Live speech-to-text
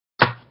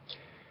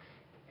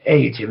Hey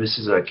YouTube, this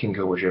is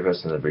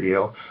KingCobraJFS in the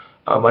video.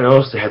 I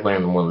noticed the headline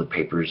in one of the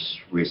papers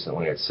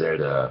recently. It said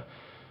the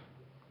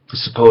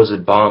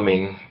supposed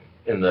bombing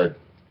in the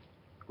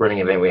running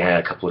event we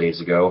had a couple of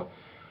days ago.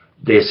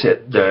 They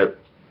said the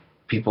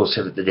people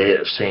said that they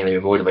were saying they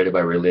were motivated by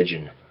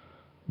religion.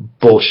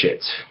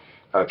 Bullshit.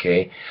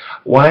 Okay,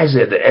 why is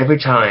it that every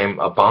time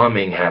a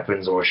bombing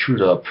happens or a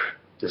shoot up,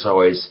 there's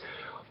always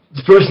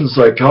the person's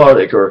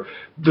psychotic or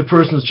the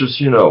person's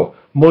just,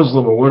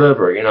 Muslim or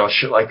whatever,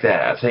 shit like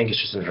that. I think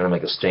it's just trying to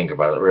make a stink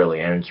about it,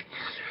 really. And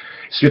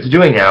so what they're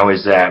doing now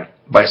is that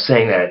by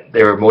saying that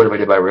they were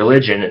motivated by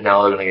religion,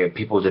 now they're going to get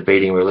people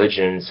debating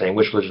religion and saying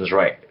which religion is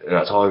right. And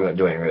that's all they're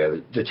doing,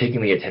 really. They're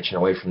taking the attention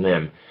away from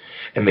them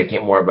and making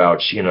it more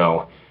about,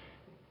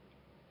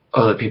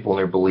 other people and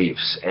their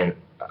beliefs. And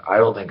I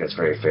don't think that's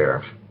very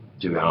fair,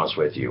 to be honest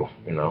with you,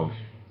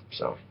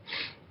 So,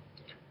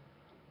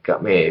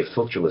 got me a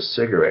filterless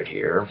cigarette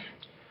here.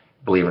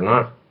 Believe it or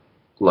not,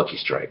 Lucky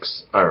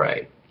Strikes.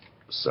 Alright,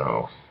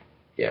 so,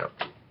 yeah.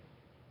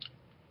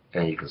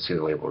 And you can see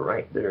the label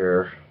right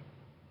there.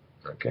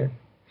 Okay.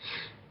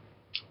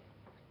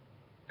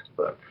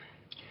 But,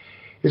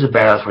 here's a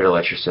badass way to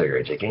light your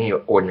cigarette. Take any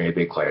ordinary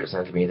big lighter. It doesn't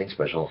have to be anything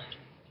special.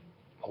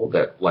 Hold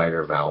that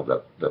lighter valve,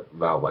 that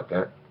valve like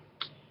that.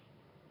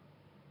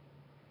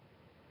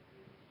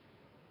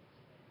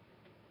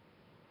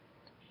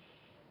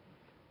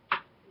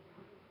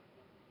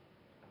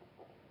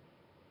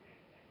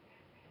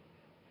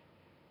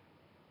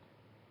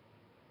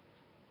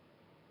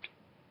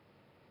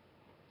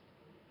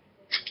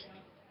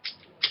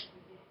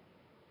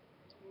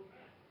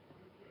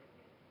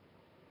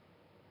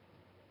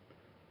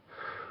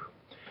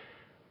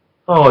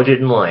 Oh, it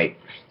didn't light.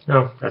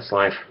 No, that's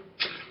life.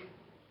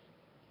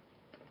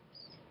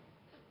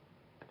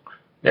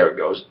 There it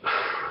goes.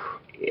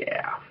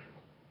 Yeah.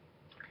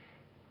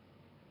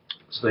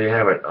 So there you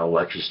have it, a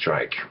Lucky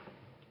Strike.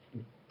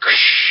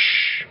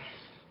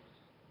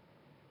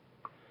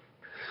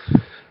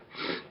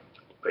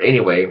 But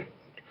anyway,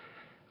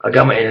 I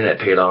got my internet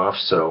paid off,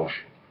 so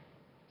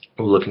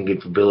I'm looking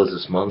good for bills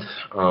this month.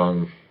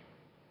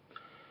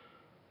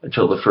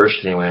 Until the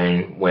 1st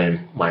anyway,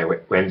 when my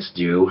rent's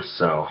due,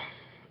 so,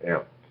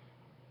 yeah.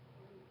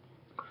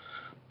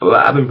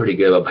 But I've been pretty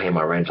good about paying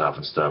my rent off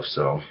and stuff,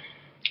 so,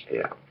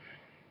 yeah.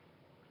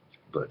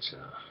 But,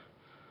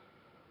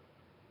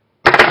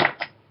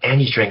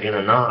 and he's drinking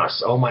a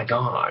NOS. Oh my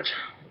god.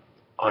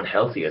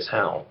 Unhealthy as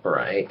hell,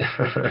 right?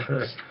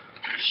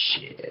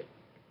 Shit.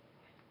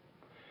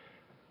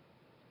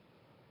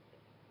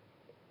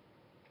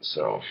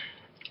 So,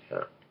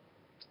 yeah.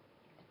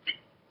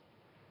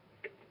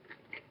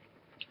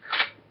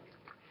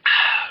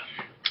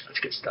 That's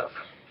good stuff.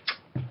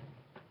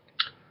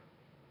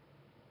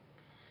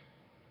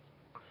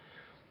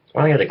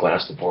 Why don't I get a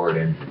glass to pour it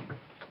in?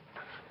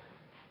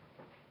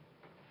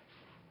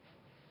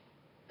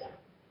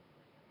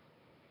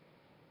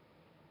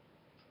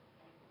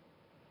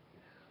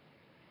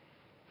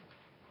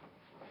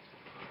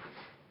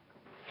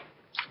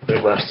 The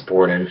glass to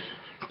pour it in. It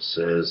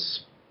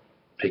says,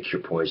 pick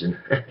your poison.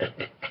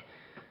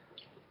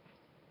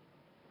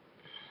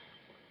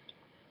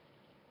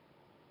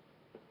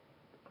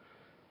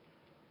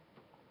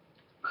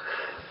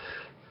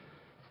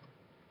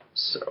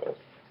 So,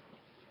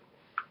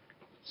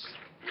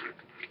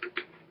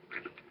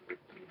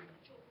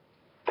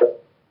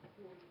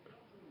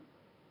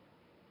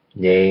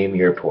 name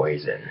your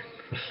poison.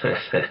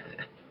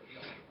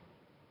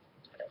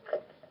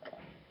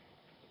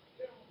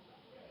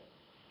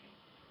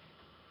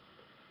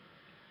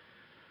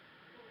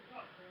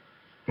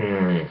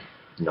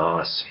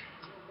 NOS.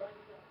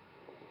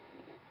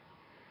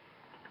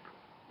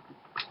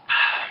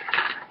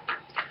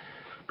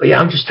 But yeah,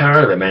 I'm just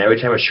tired of it, man. Every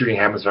time a shooting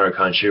happens in our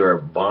country or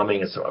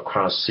bombing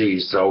across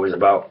seas, it's always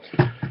about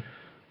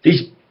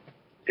these.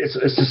 It's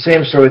the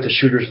same story with the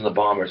shooters and the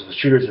bombers. With the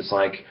shooters, it's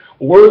like,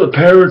 where are the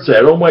parents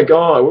at? Oh my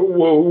God,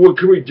 what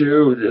can we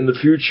do in the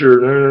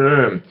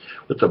future?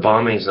 With the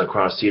bombings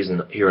across seas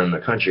here in the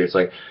country, it's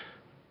like,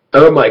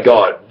 oh my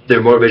God,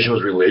 their motivation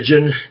was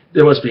religion?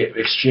 They must be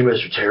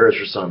extremists or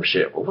terrorists or some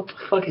shit. Well, what the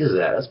fuck is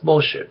that? That's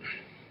bullshit.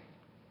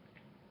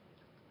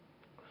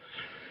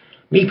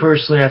 Me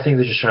personally, I think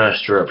they're just trying to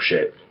stir up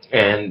shit.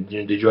 And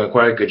they're doing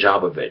quite a good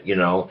job of it, With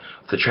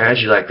a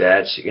tragedy like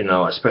that,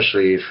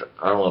 especially if,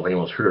 I don't know if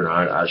anyone's heard or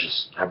not, I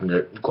just happened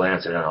to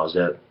glance at it. I was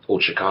at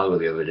Old Chicago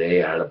the other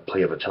day. I had a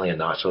plate of Italian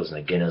nachos and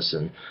a Guinness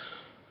and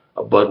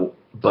a Bud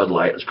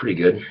Light. It was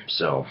pretty good,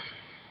 so.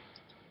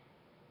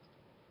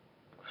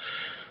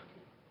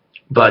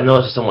 But I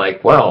noticed, I'm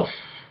like, well,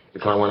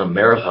 if I want a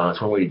marathon,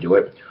 that's one way to do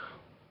it.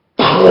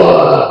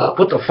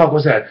 What the fuck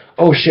was that?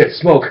 Oh shit,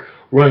 smoke.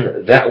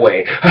 Run that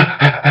way.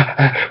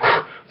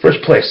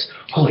 First place.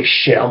 Holy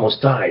shit, I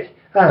almost died.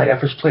 I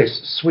got first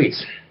place. Sweet.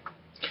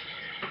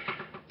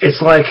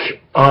 It's like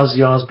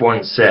Ozzy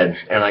Osbourne said,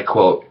 and I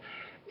quote,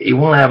 you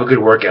want to have a good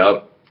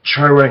workout,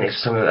 try running into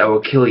something that will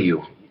kill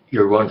you.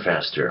 You'll run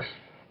faster.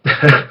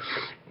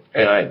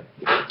 And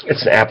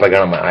it's an app I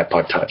got on my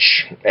iPod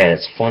Touch, and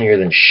it's funnier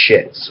than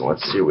shit. So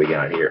let's see what we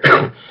got here.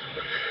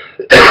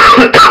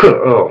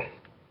 Oh,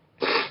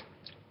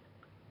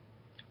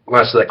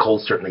 last of that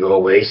cold's starting to go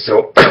away,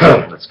 so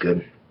that's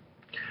good.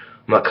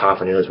 I'm not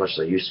coughing nearly as much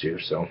as I used to,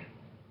 so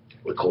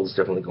the cold's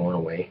definitely going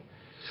away.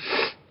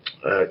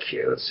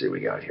 Okay, let's see what we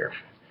got here.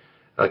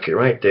 Okay,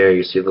 right there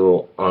you see a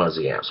little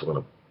Aussie app, so I'm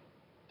going to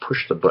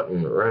push the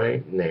button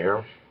right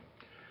there,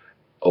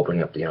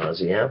 opening up the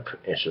Aussie app.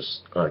 It's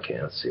just, okay,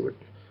 let's see what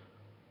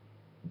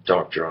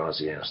Dr.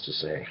 Aussie has to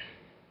say.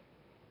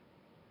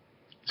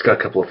 It's got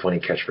a couple of funny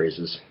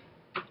catchphrases.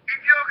 If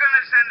you're going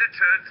to send a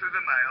turd through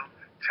the mail,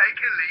 take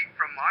a leaf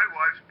from my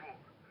wife's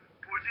book.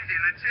 Put it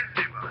in a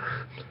Tiffany box.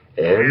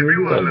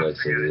 Everyone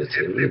loves it in a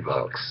Tiffany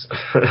box.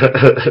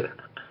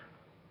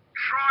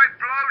 Try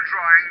blow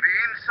drying the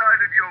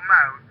inside of your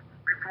mouth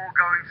before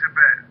going to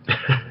bed.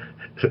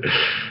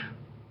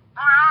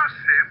 I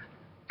asked him,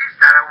 is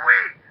that a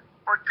wig?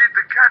 Or did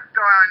the cat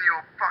die on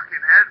your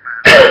fucking head,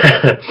 man?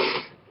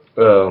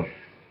 Oh.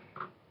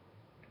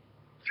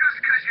 Just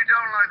because you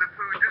don't like the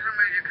poo doesn't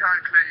mean you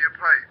can't clear your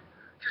plate.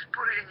 Just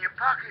put it in your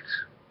pockets.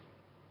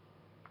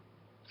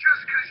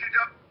 Just because you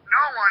don't...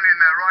 No one in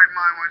their right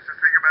mind wants to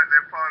think about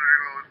their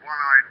father-in-law's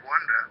one-eyed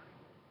wonder.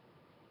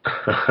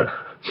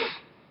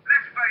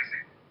 Let's face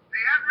it,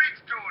 the average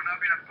doorknob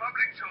in a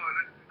public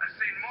toilet has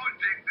seen more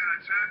dick than a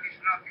turkey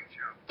snocking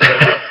shop.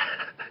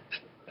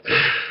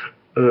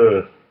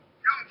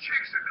 Young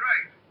chicks are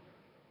great,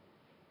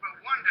 but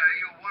one day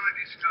you'll want to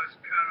discuss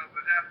Colonel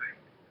Gaddafi,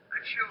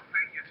 and she'll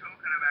think you're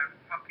talking about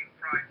fucking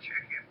fried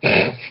chicken.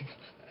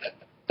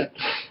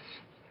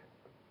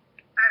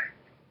 Hey,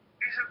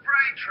 is a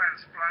brain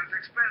transplant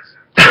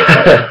expensive? If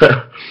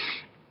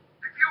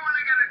you want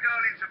to get a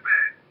girl into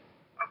bed,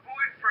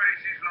 avoid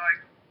phrases like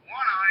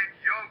one-eyed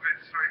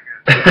yogurt slinger.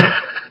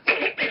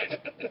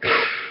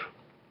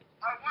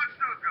 I once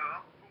knew a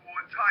girl who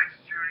wore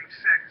tights during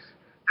sex,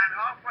 and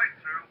halfway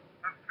through,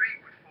 her feet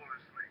would fall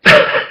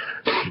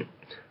asleep.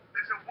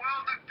 There's a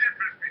world of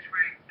difference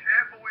between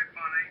careful with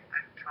money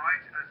and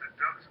tight as a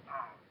duck's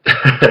arm.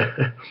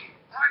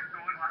 I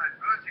thought I had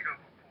vertigo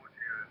for 40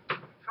 years,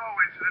 so I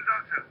went to the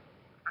doctor,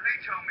 and he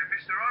told me,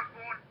 Mr.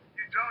 Osborne,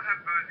 you don't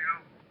have vertigo,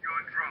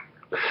 you're drunk.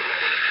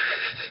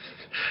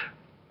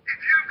 If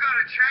you've got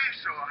a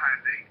chainsaw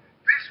handy,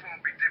 this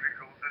won't be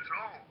difficult at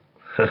all.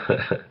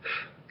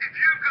 If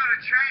you've got a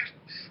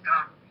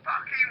stop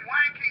fucking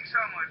wanking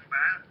so much,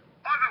 man.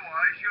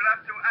 Otherwise, you'll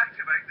have to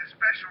activate the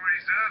special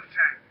reserve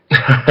tank.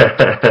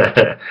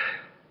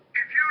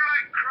 If you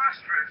like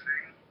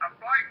cross-dressing, a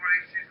bike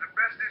race is the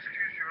best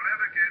excuse you'll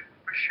ever get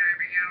for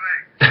shaving your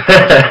legs.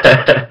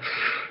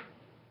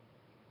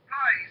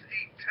 Flies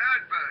eat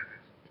turd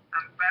burgers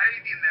and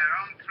bathe in their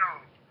own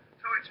throat,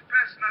 so it's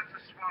best not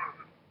to swallow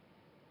them.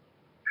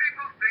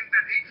 People think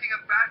that eating a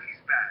bat is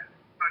bad,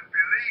 but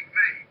believe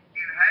me,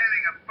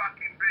 inhaling a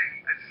fucking bee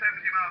at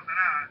 70 miles an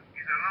hour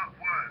is a lot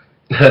worse.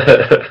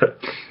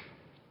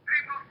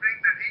 People think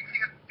that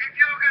eating if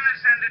you're going to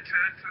send a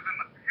turd through the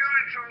if you're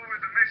in trouble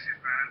with the missus,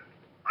 man,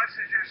 I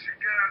suggest you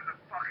get out of the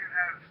fucking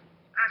house.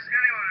 Ask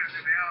anyone who's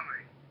in the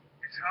army.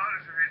 It's harder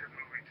to hit a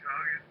moving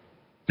target.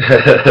 If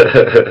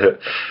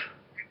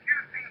you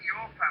think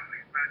your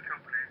family's bad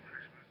company at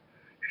Christmas,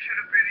 you should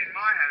have been in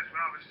my house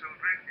when I was still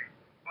drinking.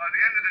 By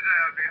the end of the day,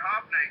 I'd be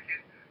half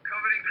naked,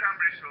 covered in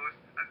cranberry sauce,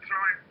 and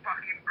throwing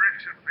fucking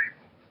bricks at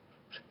people.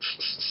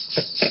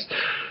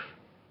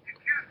 If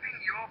you think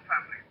your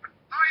family's bad...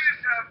 I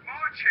used to have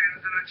more chins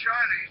than a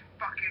Chinese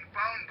fucking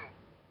phone book.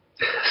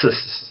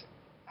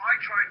 I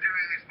tried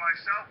doing this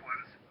myself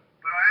once,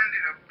 but I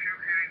ended up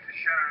puking into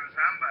Sharon's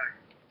handbag.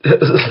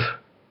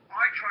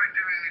 I tried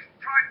doing this,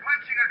 tried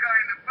punching a guy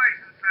in the face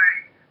and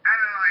saying,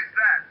 analyze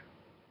that.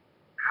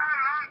 How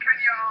long can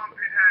your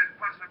armpit hairs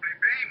possibly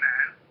be,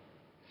 man?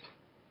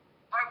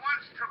 I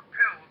once took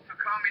pills to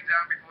calm me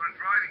down before a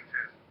driving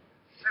test.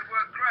 They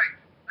worked great,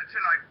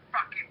 until I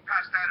fucking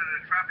passed out at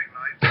a traffic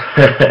light.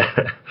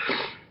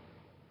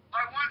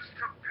 I once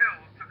took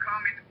pills to calm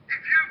me down.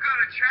 If you've got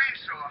a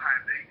chainsaw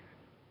handy,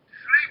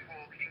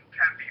 sleepwalking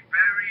can be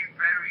very,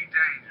 very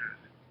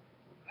dangerous.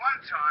 One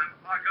time,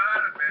 I got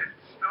out of bed,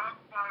 stark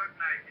bollock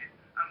naked,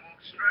 and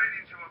walked straight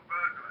into a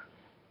burglar.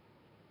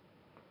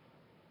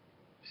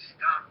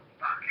 Stop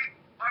fucking...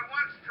 I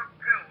once took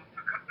pills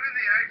to... In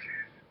the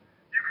 80s,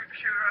 you could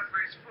cure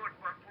athlete's foot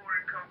by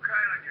pouring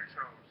cocaine on your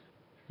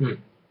toes.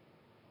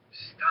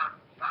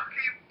 Stop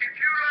fucking... If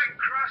you like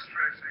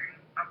cross-dressing,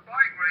 a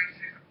bike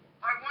race is...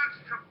 I once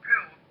took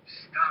pills.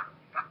 Stop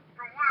fucking...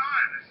 From what I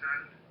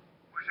understand,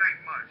 which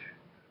ain't much,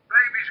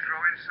 babies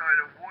grow inside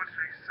a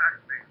watery sack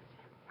thing.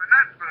 When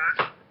that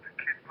bursts, the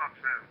kid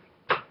pops out.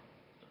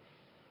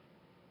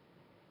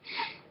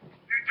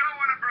 You don't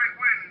want to break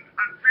wind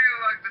and feel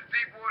like the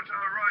Deepwater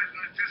Horizon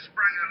has just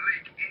sprang a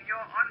leak in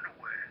your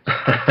underwear.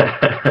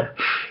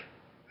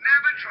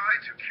 Never try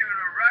to cure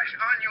a rash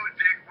on your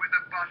dick with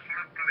a bottle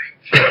of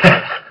bleach.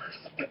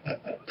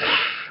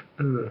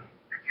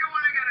 If you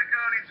want to get a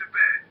girl into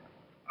bed,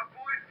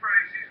 avoid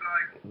phrases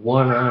like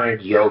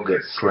one-eyed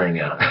yogurt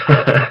slinger.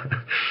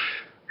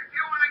 If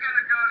you want to get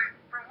a girl in,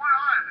 from what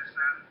I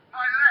understand,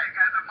 my leg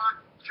has a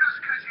mark.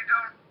 Just because you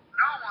don't,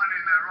 no one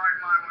in their right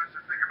mind wants to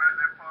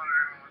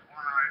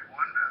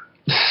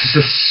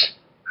Let's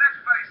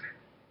face it,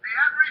 the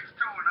average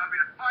doorknob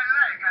in my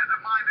leg has a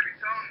mind of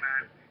its own,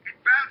 man. It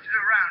bounces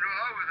around all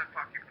over the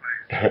fucking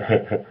place.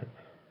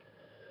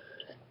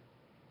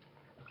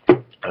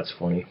 That's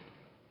funny.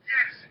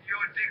 Yes,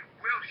 your dick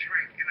will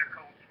shrink in a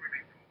cold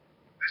swimming pool.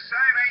 The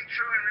same ain't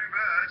true in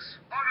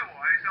reverse.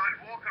 Otherwise, I'd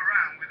walk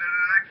around with an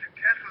electric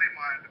kettle in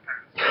my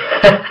underpants.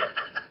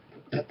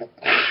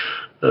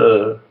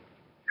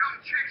 Young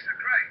chicks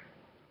are great.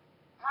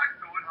 I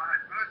thought I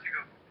had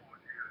vertigo for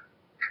 40 years.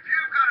 If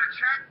you've got a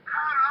check,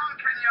 how long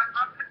can you...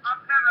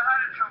 I've never had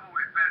a trouble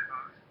with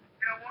bedbugs.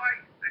 You know why?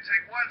 They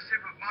take one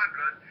sip of my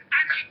blood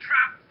and they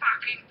drop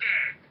fucking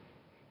dead.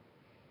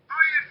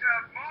 I used to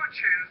have more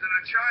chins than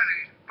a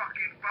Chinese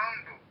fucking phone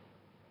book.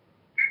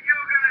 If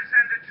you're gonna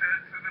send a turd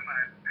through the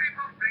mail,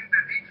 people think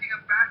that eating a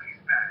bat is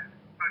bad.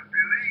 But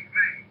believe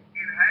me,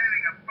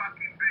 inhaling a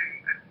fucking bee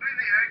in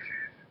the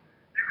 80s,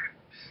 you could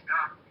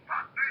stop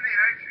fucking in the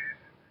 80s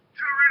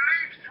to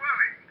relieve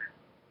swelling.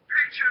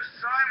 Picture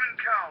Simon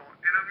Cowell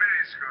in a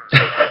miniskirt.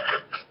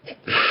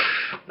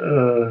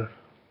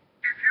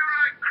 If you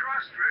like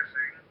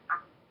cross-dressing,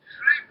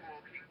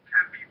 sleepwalking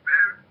can be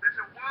very... There's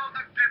a world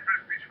of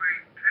difference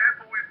between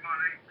careful with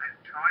money and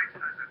tight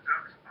as a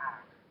duck's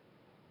arm.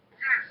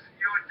 Yes,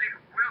 your dick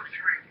will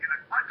shrink in a...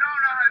 I don't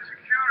know how to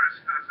cure a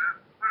stutter,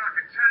 but I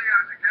can tell you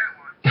how to get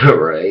one.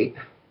 Right.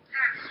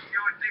 Yes,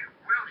 your dick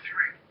will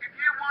shrink. If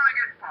you want to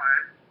get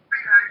fired,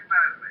 behave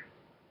badly.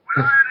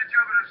 When I had a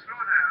job at a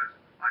slaughterhouse,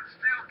 I'd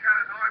steal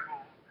cows'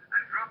 eyeballs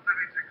and drop them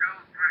into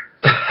girls' drinks.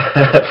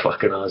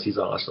 Fucking Ozzy's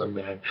awesome,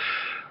 man.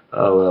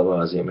 I love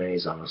Ozzy, man.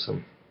 He's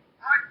awesome.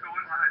 I thought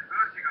I had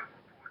vertigo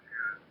for 40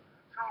 years,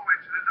 so I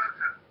went to the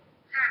doctor.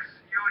 Yes,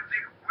 your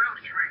dick will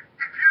shrink.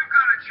 If you've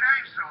got a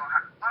chainsaw,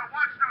 I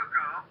once knew a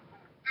girl who,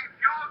 if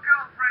your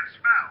girlfriend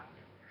smells,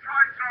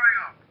 try throwing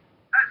up.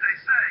 As they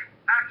say,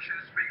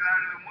 actions speak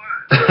louder than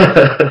words.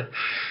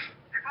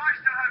 If I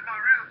still had my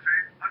real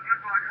teeth, I'd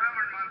look like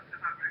Herman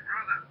Munster's ugly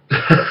brother.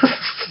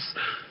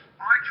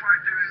 I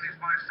tried doing this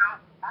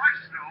myself. I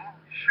snore,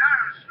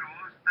 Sharon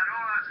snores, and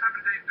all our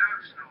 17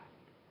 dogs snore.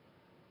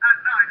 At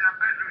night, our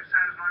bedroom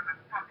sounds like the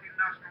fucking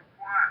nostril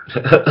choir.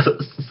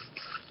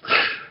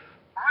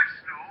 I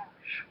snore.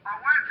 I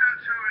went on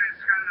tour in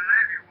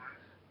Scandinavia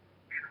once,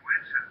 in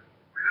winter,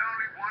 with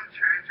only one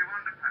change of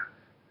underpants.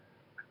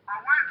 I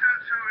went on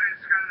tour in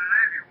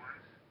Scandinavia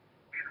once,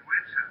 in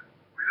winter,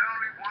 with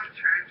only one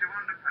change of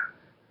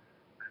underpants,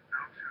 and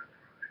no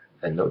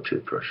toothbrush. And no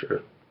toothbrush.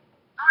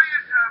 I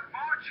used to have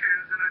more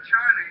chins than a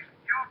Chinese.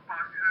 Your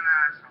boss is an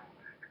asshole.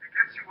 If he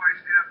gets you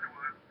wasted after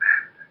work,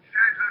 then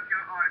shaves up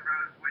your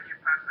eyebrows when you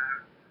pass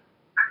out.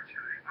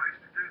 Actually, I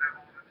used to do that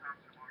all the time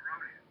to my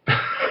rodeo.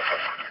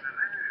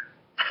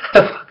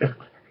 Fucking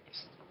hilarious.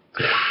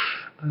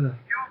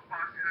 Your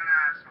boss is an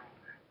asshole.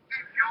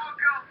 If your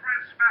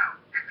girlfriend smells,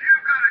 if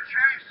you've got a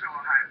chainsaw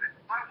handy,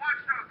 I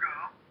once knew a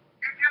girl,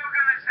 if you're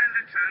gonna send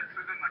a turd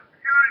through the mail,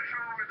 you're in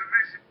trouble with the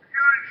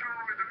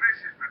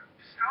missus, but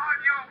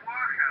start your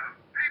workout.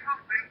 People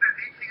think that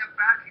eating a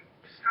batty.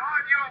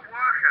 Start your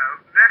workout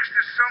next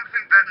to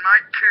something that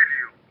might kill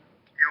you.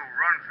 You'll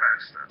run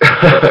faster.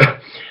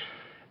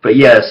 But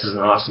yeah, this is an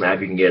awesome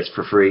app you can get. It's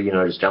for free. You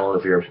know, just download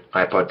it for your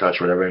iPod Touch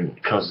or whatever, and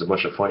it comes with a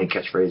bunch of funny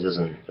catchphrases,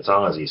 and it's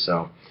Ozzy,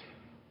 so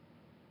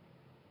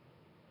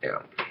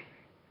yeah.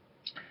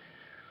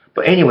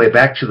 But anyway,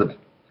 back to the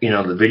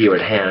the video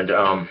at hand.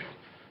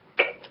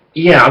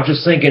 Yeah, I'm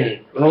just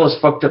thinking, with all this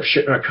fucked up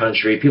shit in our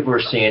country, people are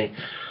saying,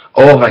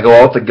 oh, if I go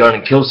out with a gun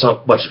and kill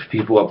some bunch of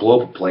people, I'll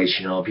blow up a place,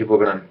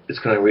 it's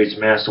gonna raise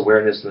mass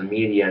awareness in the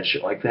media and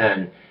shit like that.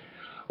 And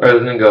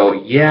rather than go,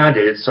 yeah, I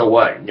did it, so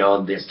what?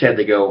 Instead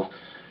they go,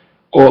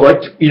 oh,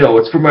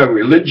 it's for my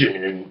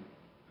religion, and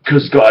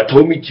because God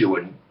told me to,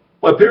 and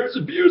my parents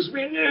abused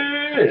me,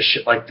 and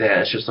shit like that.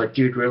 It's just like,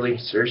 dude, really?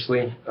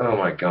 Seriously? Oh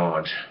my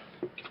God.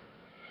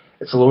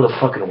 It's a load of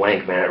fucking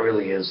wank, man. It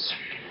really is.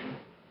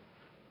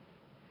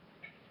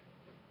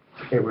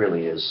 It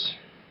really is.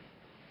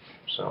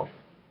 So.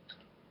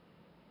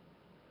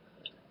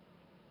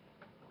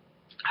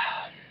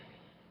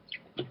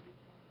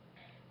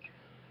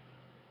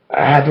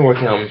 I have been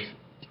working on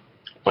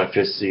my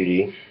 5th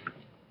CD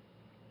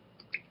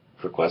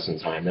for quite some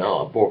time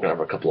now. I've been working on it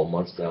for a couple of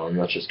months now, and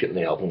not just getting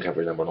the album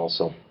cover done, but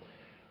also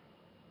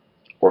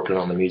working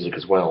on the music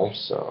as well,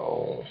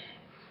 so...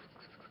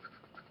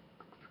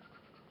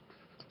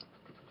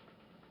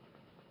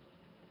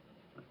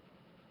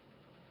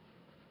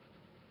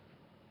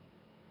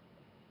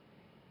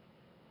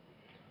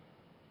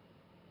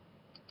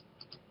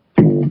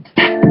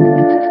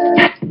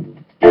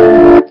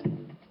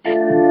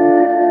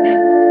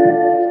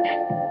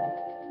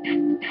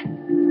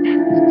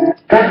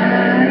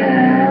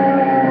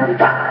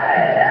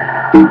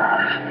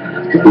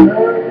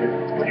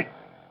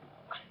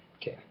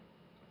 Okay.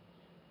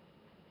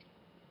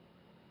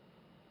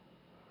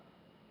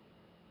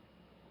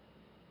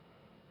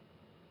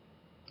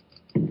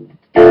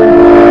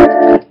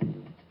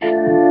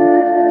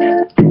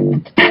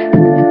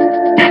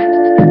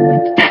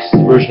 This is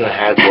the version I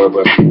had for,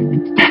 but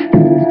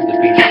the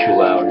beat's too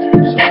loud,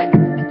 so I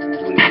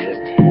deleted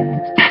it.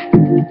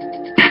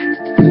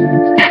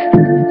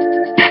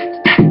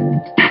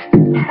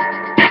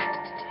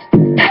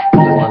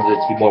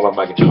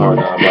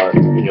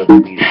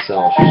 the beat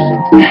itself. So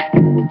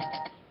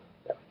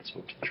let's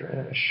move to the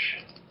trash.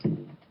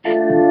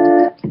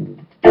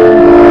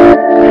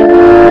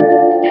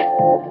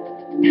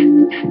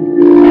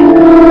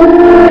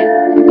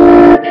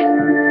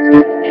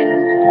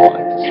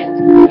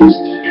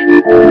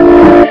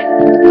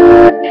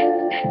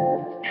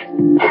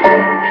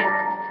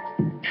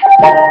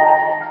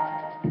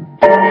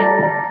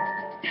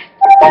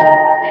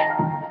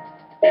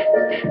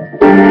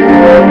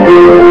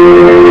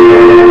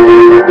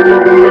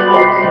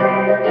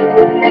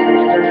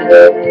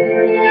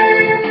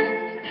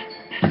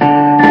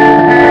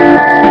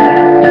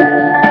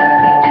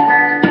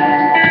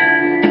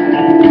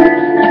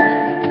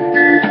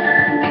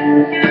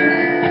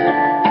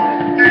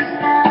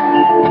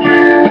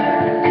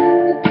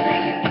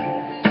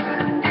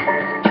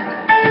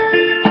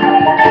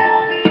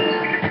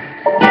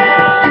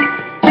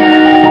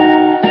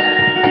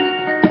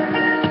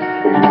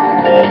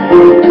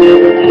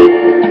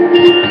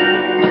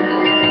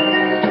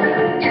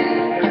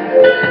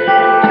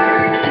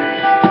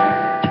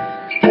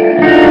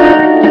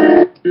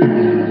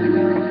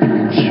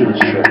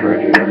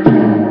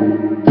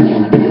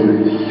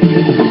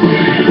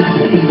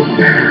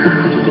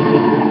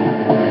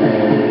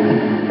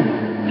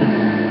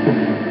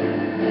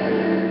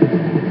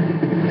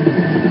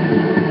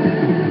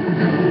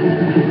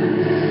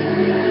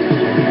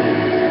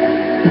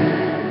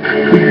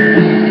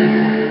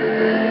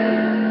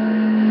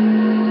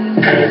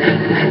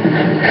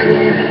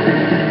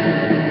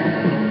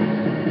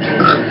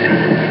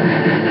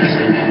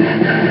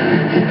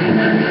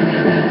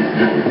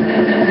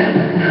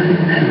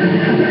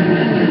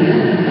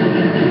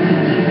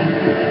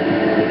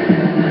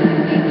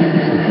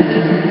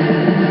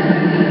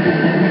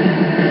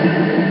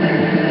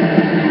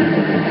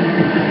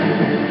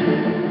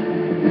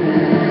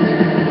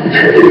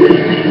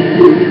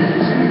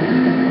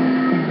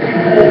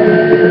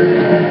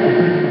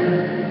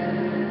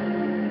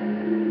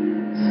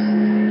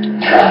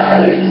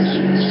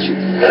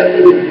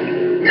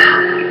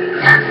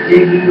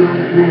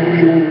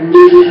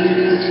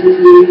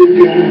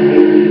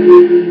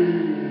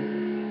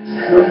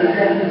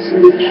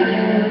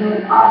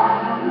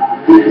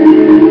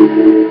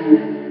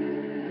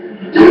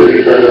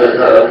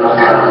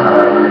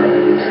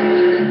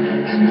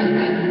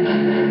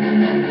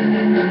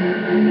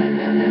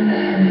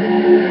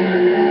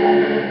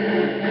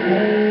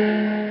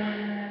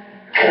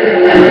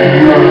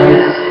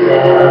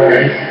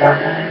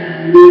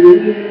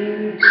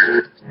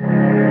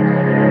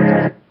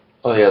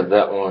 Oh yeah,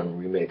 that one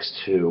remix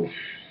too.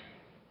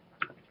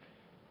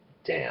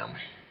 Damn.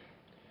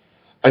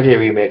 I did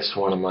remix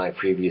one of my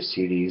previous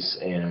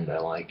CDs and I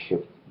like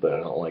it, but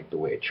I don't like the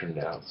way it turned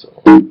out,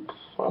 so I'll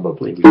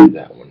probably redo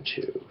that one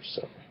too.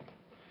 So,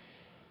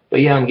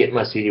 but yeah, I'm getting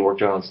my CD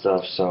worked on and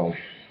stuff, so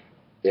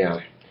yeah.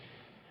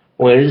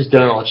 When it is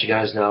done, I'll let you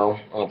guys know.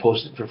 I'll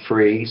post it for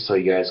free, so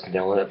you guys can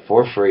download it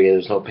for free.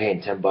 There's no paying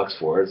 $10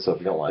 for it, so if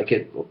you don't like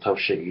it, well, tough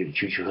shit, you get to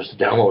choose yours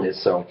to download it.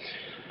 So,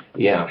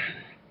 yeah.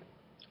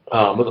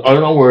 I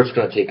don't know where it's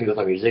going to take me with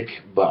my music,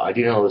 but I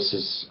do know this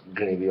is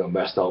going to be my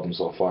best album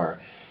so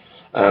far.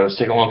 It's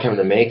taken a long time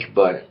to make,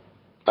 but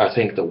I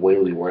think the wait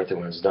will be worth it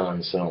when it's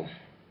done. So,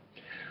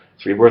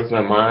 it's Rebirth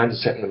My Mind,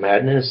 Set in the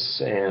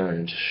Madness,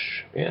 and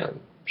yeah, it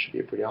should be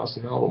a pretty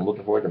awesome album. I'm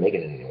looking forward to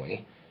making it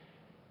anyway.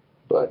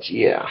 But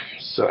yeah,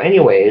 so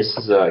anyways,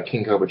 this is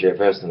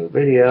KingCobraJFS in the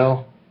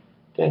video.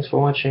 Thanks for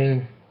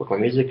watching. Work my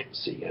music.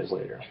 See you guys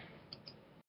later.